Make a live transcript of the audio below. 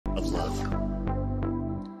of love.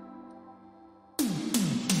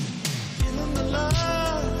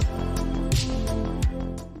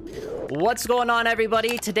 What's going on,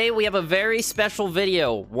 everybody? Today we have a very special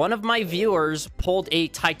video. One of my viewers pulled a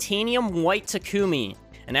titanium white Takumi,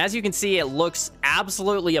 and as you can see, it looks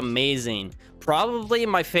absolutely amazing. Probably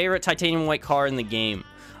my favorite titanium white car in the game.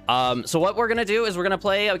 So what we're gonna do is we're gonna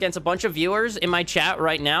play against a bunch of viewers in my chat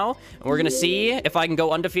right now, and we're gonna see if I can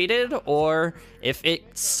go undefeated or if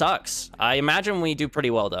it sucks. I imagine we do pretty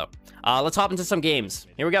well though. Let's hop into some games.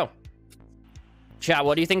 Here we go. Chat,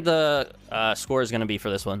 what do you think the score is gonna be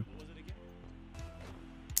for this one?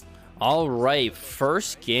 All right,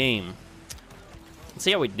 first game. Let's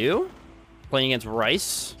see how we do. Playing against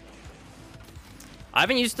Rice. I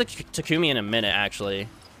haven't used the Takumi in a minute, actually.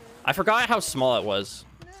 I forgot how small it was.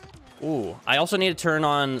 Ooh, I also need to turn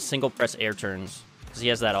on single press air turns, because he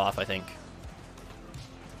has that off, I think.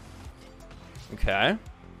 Okay.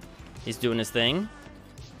 He's doing his thing.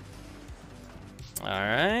 All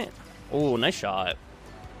right. Ooh, nice shot.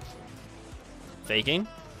 Faking.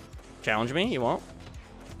 Challenge me? You won't?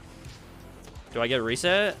 Do I get a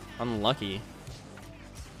reset? Unlucky.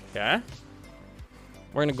 Okay.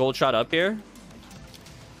 We're gonna gold shot up here.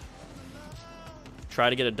 Try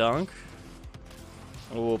to get a dunk.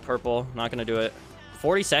 Oh, purple. Not gonna do it.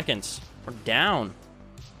 40 seconds. We're down.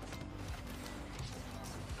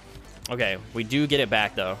 Okay, we do get it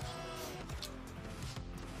back though.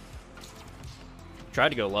 Tried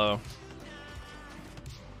to go low.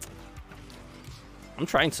 I'm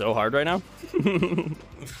trying so hard right now. I'm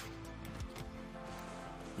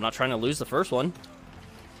not trying to lose the first one.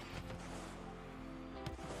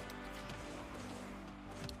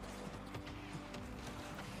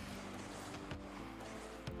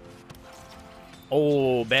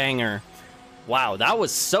 Oh, banger. Wow, that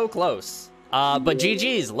was so close. But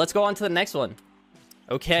GG's. Let's go on to the next one.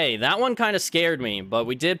 Okay, that one kind of scared me, but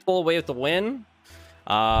we did pull away with the win.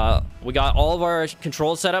 We got all of our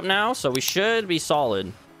controls set up now, so we should be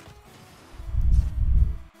solid.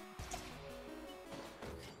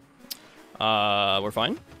 We're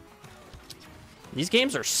fine. These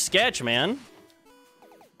games are sketch, man.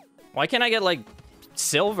 Why can't I get, like,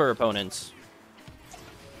 silver opponents?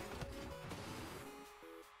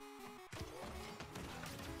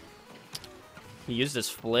 He used his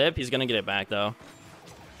flip. He's gonna get it back, though.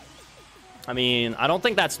 I mean, I don't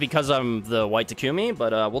think that's because I'm the white Takumi,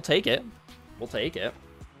 but we'll take it. We'll take it.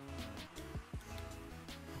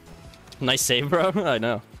 Nice save, bro. I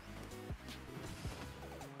know.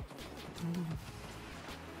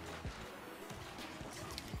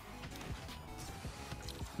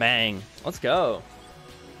 Bang. Let's go.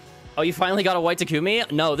 Oh, you finally got a white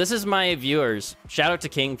Takumi? No, this is my viewers. Shout out to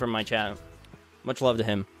King from my chat. Much love to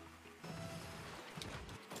him.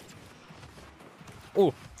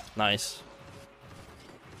 Ooh, nice.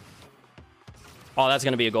 Oh, that's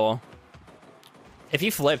gonna be a goal. If he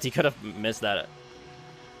flipped, he could have missed that.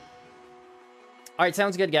 All right,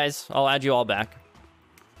 sounds good, guys. I'll add you all back.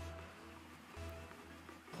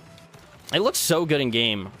 It looks so good in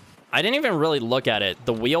game. I didn't even really look at it.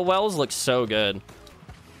 The wheel wells look so good.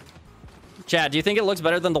 Chad, do you think it looks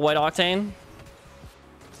better than the white octane?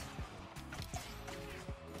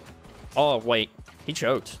 Oh, wait. He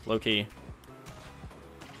choked, low-key.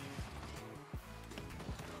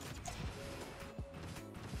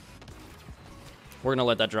 We're gonna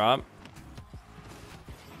let that drop.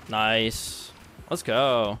 Nice. Let's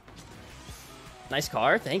go. Nice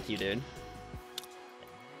car. Thank you, dude.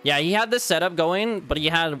 Yeah, he had this setup going, but he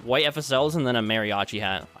had white FSLs and then a mariachi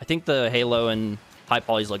hat. I think the halo and high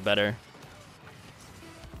polys look better.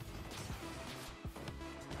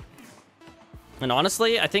 And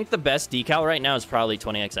honestly, I think the best decal right now is probably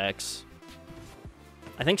 20XX.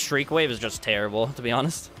 I think Shriek Wave is just terrible, to be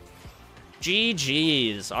honest.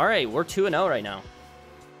 GG's. All right, we're 2-0 right now.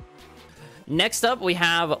 Next up, we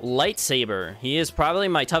have Lightsaber. He is probably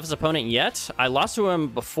my toughest opponent yet. I lost to him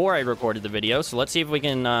before I recorded the video, so let's see if we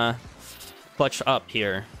can clutch up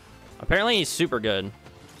here. Apparently, he's super good.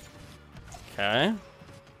 Okay.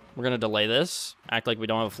 We're going to delay this. Act like we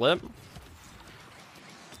don't have a flip.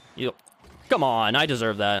 Come on, I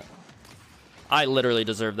deserve that. I literally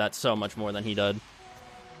deserve that so much more than he did.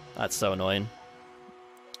 That's so annoying.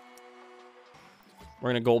 We're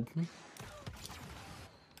gonna gold.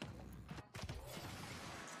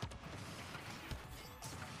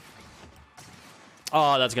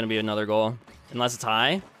 Oh, that's gonna be another goal. Unless it's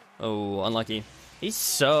high. Oh, unlucky. He's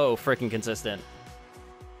so freaking consistent.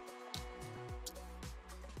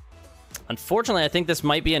 Unfortunately, I think this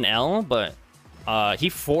might be an L, but he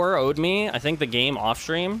 4-0'd me, I think, the game off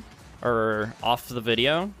stream or off the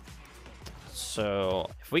video. So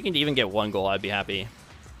if we can even get 1 goal, I'd be happy.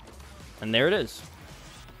 And there it is.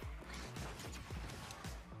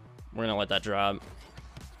 We're gonna let that drop.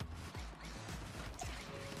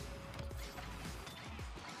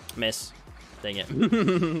 Miss. Dang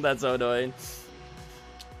it. That's so annoying.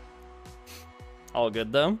 All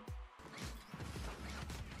good though.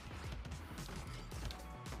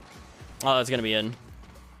 Oh, that's gonna be in.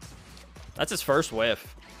 That's his first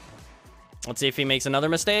whiff. Let's see if he makes another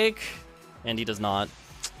mistake. And he does not.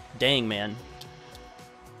 Dang, man.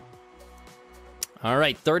 All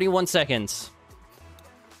right, 31 seconds.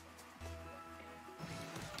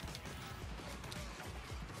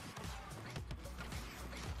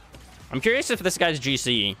 I'm curious if this guy's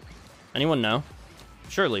GC. Anyone know?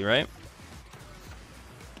 Surely, right?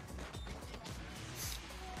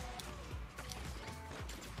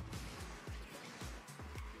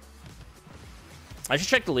 I should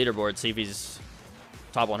check the leaderboard, see if he's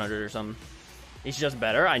top 100 or something. He's just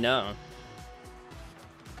better? I know.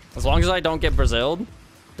 As long as I don't get Braziled,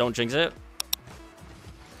 don't jinx it.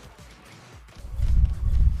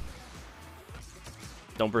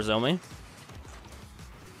 Don't Brazil me.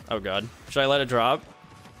 Oh god. Should I let it drop?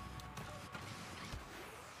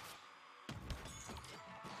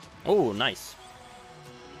 Oh, nice.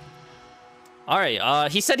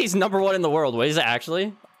 Alright, he said he's #1 in the world. Wait, is it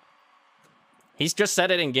actually? He's just said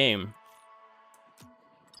it in game.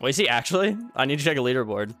 Wait, is he actually? I need to check a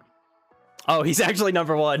leaderboard. Oh, he's actually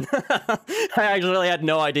 #1. I actually had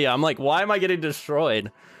no idea. I'm like, why am I getting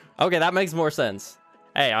destroyed? Okay, that makes more sense.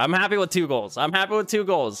 Hey, I'm happy with 2 goals. I'm happy with 2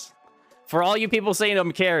 goals. For all you people saying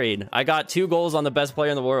I'm carried, I got 2 goals on the best player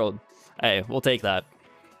in the world. Hey, we'll take that.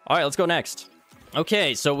 All right, let's go next.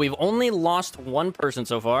 Okay, so we've only lost 1 person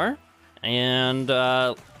so far. And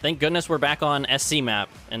thank goodness we're back on SC map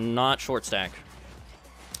and not short stack.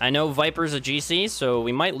 I know Viper's a GC, so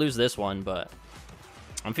we might lose this one, but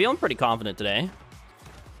I'm feeling pretty confident today.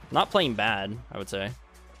 Not playing bad, I would say.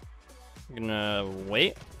 I'm gonna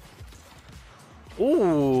wait.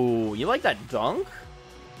 Ooh, you like that dunk?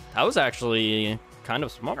 That was actually kind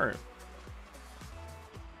of smart.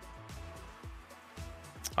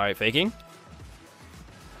 All right, faking.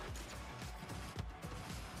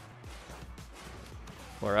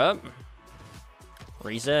 We're up.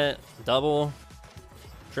 Reset, double,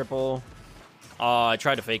 triple. Oh, I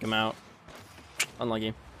tried to fake him out.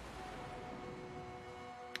 Unlucky.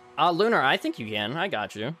 Lunar, I think you can. I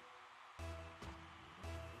got you.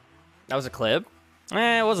 That was a clip.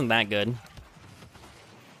 It wasn't that good.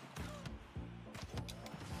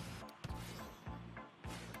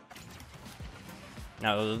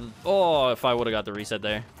 No. Oh, if I would have got the reset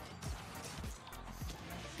there.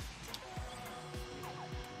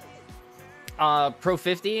 Pro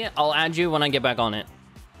 50, I'll add you when I get back on it.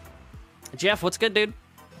 Jeff, what's good, dude?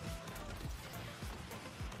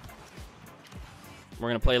 We're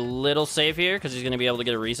gonna play a little safe here because he's gonna be able to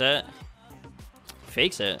get a reset.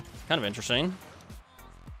 Fakes it. Kind of interesting.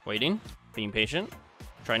 Waiting, being patient,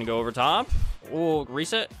 trying to go over top. Oh,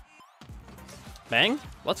 reset. Bang.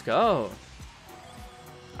 Let's go.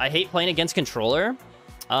 I hate playing against controller.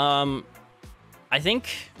 I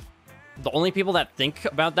think the only people that think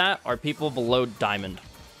about that are people below diamond.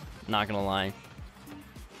 Not gonna lie.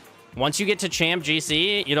 Once you get to champ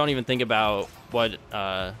GC, you don't even think about what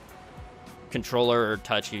controller or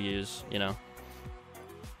touch you use, you know.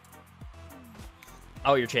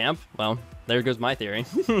 Oh, you're champ? Well, there goes my theory.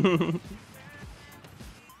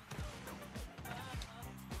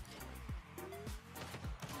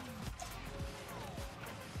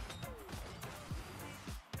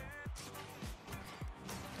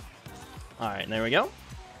 All right, there we go.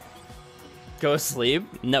 Go sleep.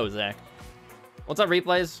 No, Zach. What's up,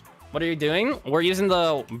 replays? What are you doing? We're using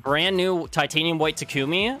the brand new titanium white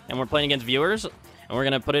Takumi, and we're playing against viewers, and we're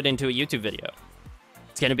gonna put it into a YouTube video.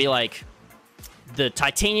 It's gonna be like, the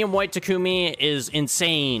titanium white Takumi is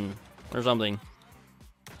insane, or something.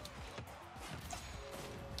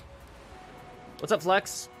 What's up,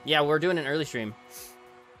 Flex? Yeah, we're doing an early stream.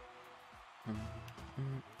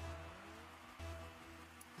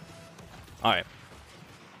 All right.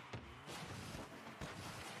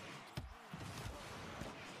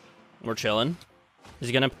 We're chilling. Is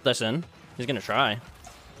he gonna put this in? He's gonna try.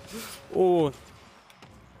 Oh,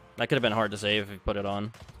 that could have been hard to save if he put it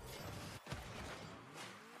on.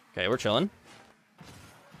 Okay, we're chilling.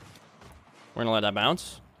 We're gonna let that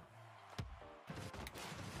bounce.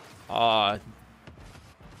 I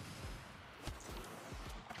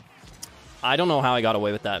don't know how I got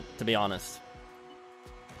away with that, to be honest.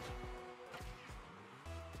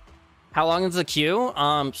 How long is the queue?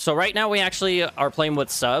 So right now we actually are playing with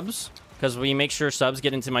subs, because we make sure subs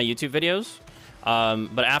get into my YouTube videos.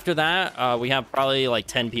 But after that, we have probably like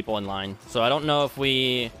 10 people in line. So I don't know if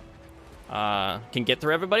we can get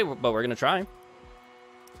through everybody, but we're going to try.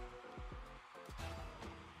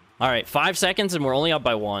 All right, 5 seconds, and we're only up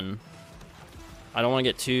by 1. I don't want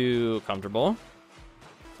to get too comfortable.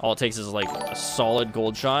 All it takes is like a solid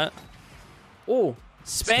gold shot. Oh,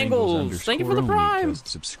 Spangles! Thank you for the prime!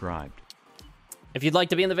 Subscribed. If you'd like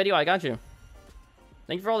to be in the video, I got you.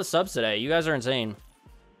 Thank you for all the subs today. You guys are insane.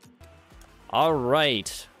 All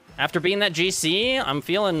right. After being that GC, I'm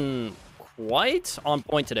feeling quite on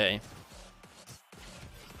point today.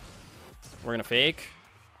 We're gonna fake.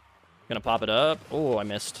 Gonna pop it up. Oh, I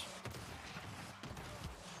missed.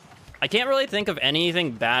 I can't really think of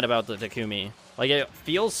anything bad about the Takumi. Like, it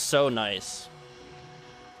feels so nice.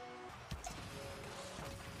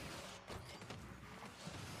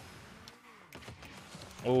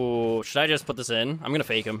 Oh, should I just put this in? I'm gonna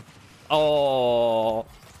fake him. Oh.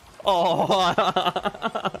 Oh.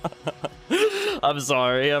 I'm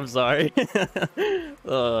sorry. I'm sorry.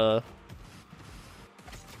 Oh,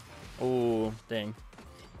 dang.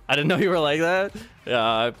 I didn't know you were like that. Yeah,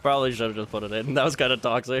 I probably should have just put it in. That was kind of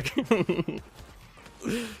toxic.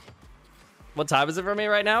 What time is it for me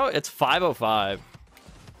right now? It's 5:05.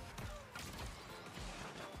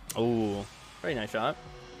 Oh, very nice shot.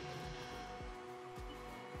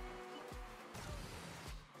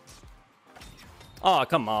 Oh,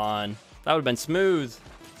 come on. That would have been smooth.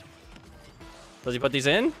 Does he put these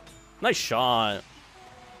in? Nice shot.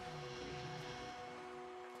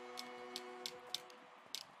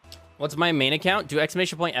 What's my main account? Do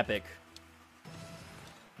exclamation point epic.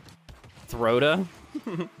 Throta.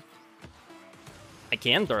 I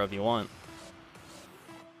can throw if you want.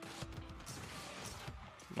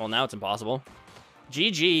 Well, now it's impossible.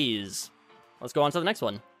 GG's. Let's go on to the next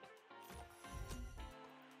one.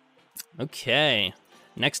 Okay.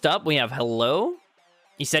 Next up, we have Hello.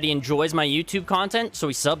 He said he enjoys my YouTube content, so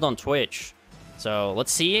he subbed on Twitch. So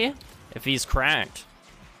let's see if he's cracked.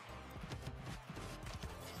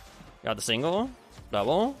 Got the single,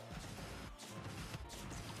 double.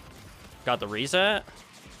 Got the reset.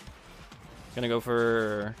 Gonna go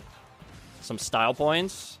for some style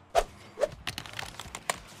points.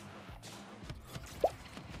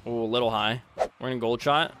 Ooh, a little high. We're in gold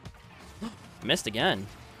shot. Missed again.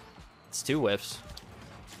 It's 2 whiffs.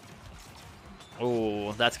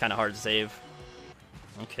 Ooh, that's kind of hard to save.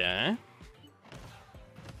 Okay.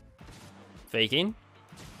 Faking.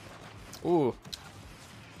 Ooh.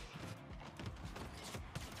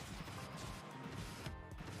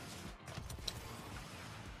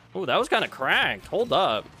 Ooh, that was kind of cracked. Hold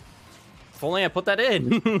up. If only I put that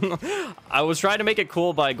in. I was trying to make it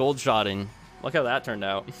cool by gold shotting. Look how that turned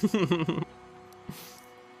out.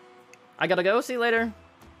 I gotta go. See you later.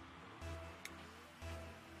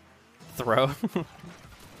 Throw.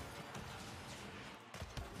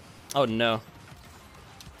 Oh, no.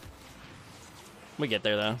 We get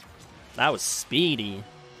there, though. That was speedy.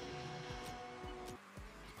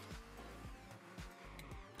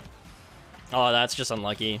 Oh, that's just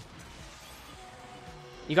unlucky.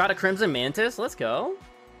 You got a Crimson Mantis? Let's go.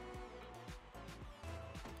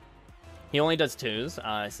 He only does 2s.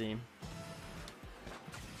 I see.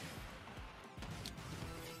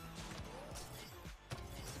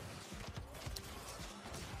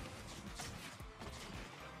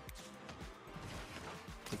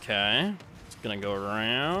 Okay. It's gonna go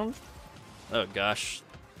around. Oh, gosh.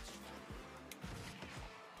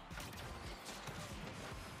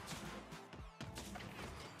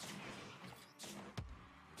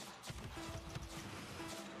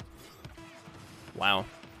 Wow.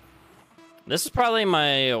 This is probably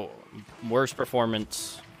my worst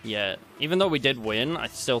performance yet. Even though we did win, I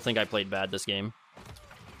still think I played bad this game.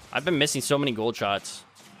 I've been missing so many gold shots.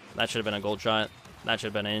 That should have been a gold shot. That should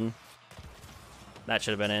have been in. That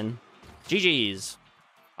should have been in. GG's.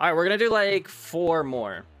 All right, we're going to do like 4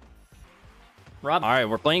 more. Rob. All right,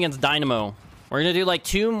 we're playing against Dynamo. We're going to do like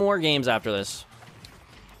 2 more games after this.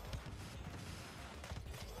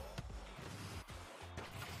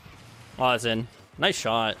 Oh, that's in. Nice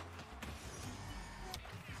shot.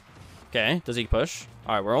 Okay, does he push?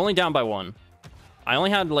 All right, we're only down by 1. I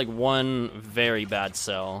only had like 1 very bad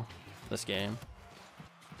sell this game.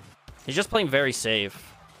 He's just playing very safe.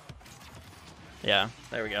 Yeah,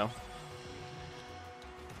 there we go.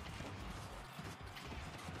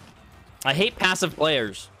 I hate passive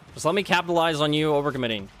players. Just let me capitalize on you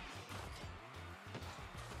overcommitting.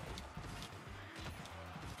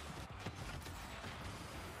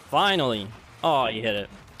 Finally. Oh, you hit it.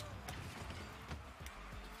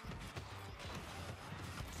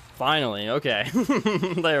 Finally, okay.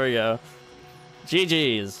 There we go.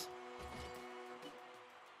 GG's.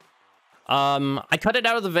 I cut it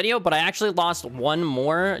out of the video, but I actually lost one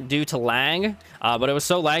more due to lag. But it was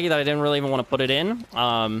so laggy that I didn't really even want to put it in.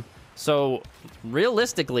 So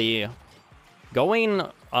realistically, going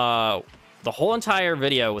the whole entire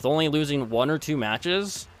video with only losing 1 or 2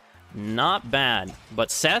 matches, not bad.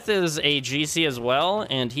 But Seth is a GC as well,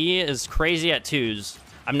 and he is crazy at 2s.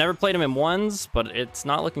 I've never played him in 1s, but it's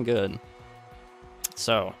not looking good.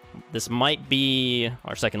 So this might be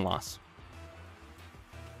our second loss.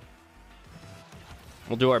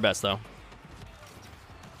 We'll do our best, though.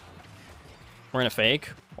 We're in a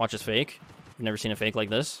fake. Watch us fake. I've never seen a fake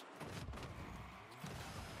like this.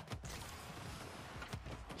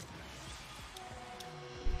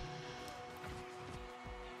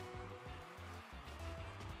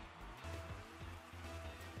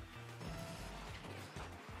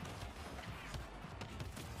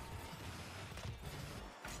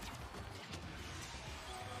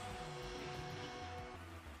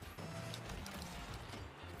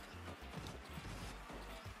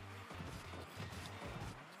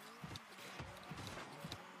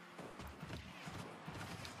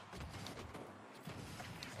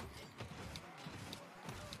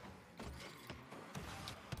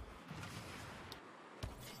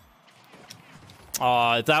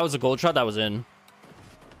 If that was a gold shot, that was in.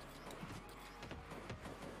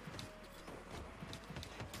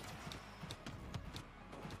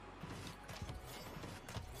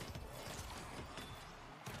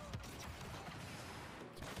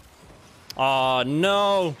 Oh,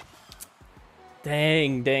 no.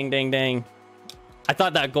 Dang, dang, dang, dang. I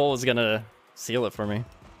thought that goal was gonna seal it for me.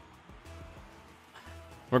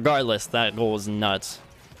 Regardless, that goal was nuts.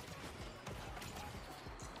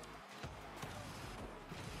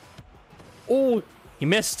 Oh, he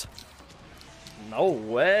missed. No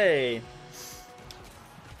way.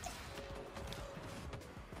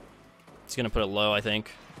 He's gonna put it low, I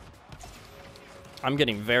think. I'm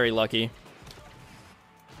getting very lucky.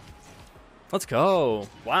 Let's go.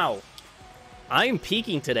 Wow. I'm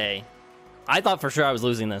peaking today. I thought for sure I was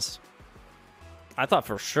losing this.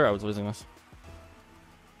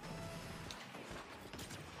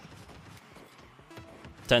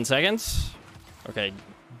 10 seconds. Okay.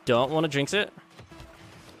 Don't want to jinx it.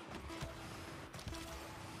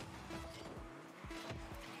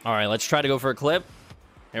 All right, let's try to go for a clip.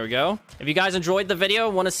 Here we go. If you guys enjoyed the video,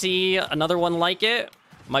 want to see another one like it,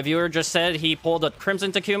 my viewer just said he pulled a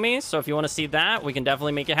Crimson Takumi. So if you want to see that, we can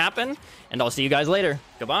definitely make it happen. And I'll see you guys later.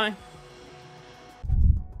 Goodbye.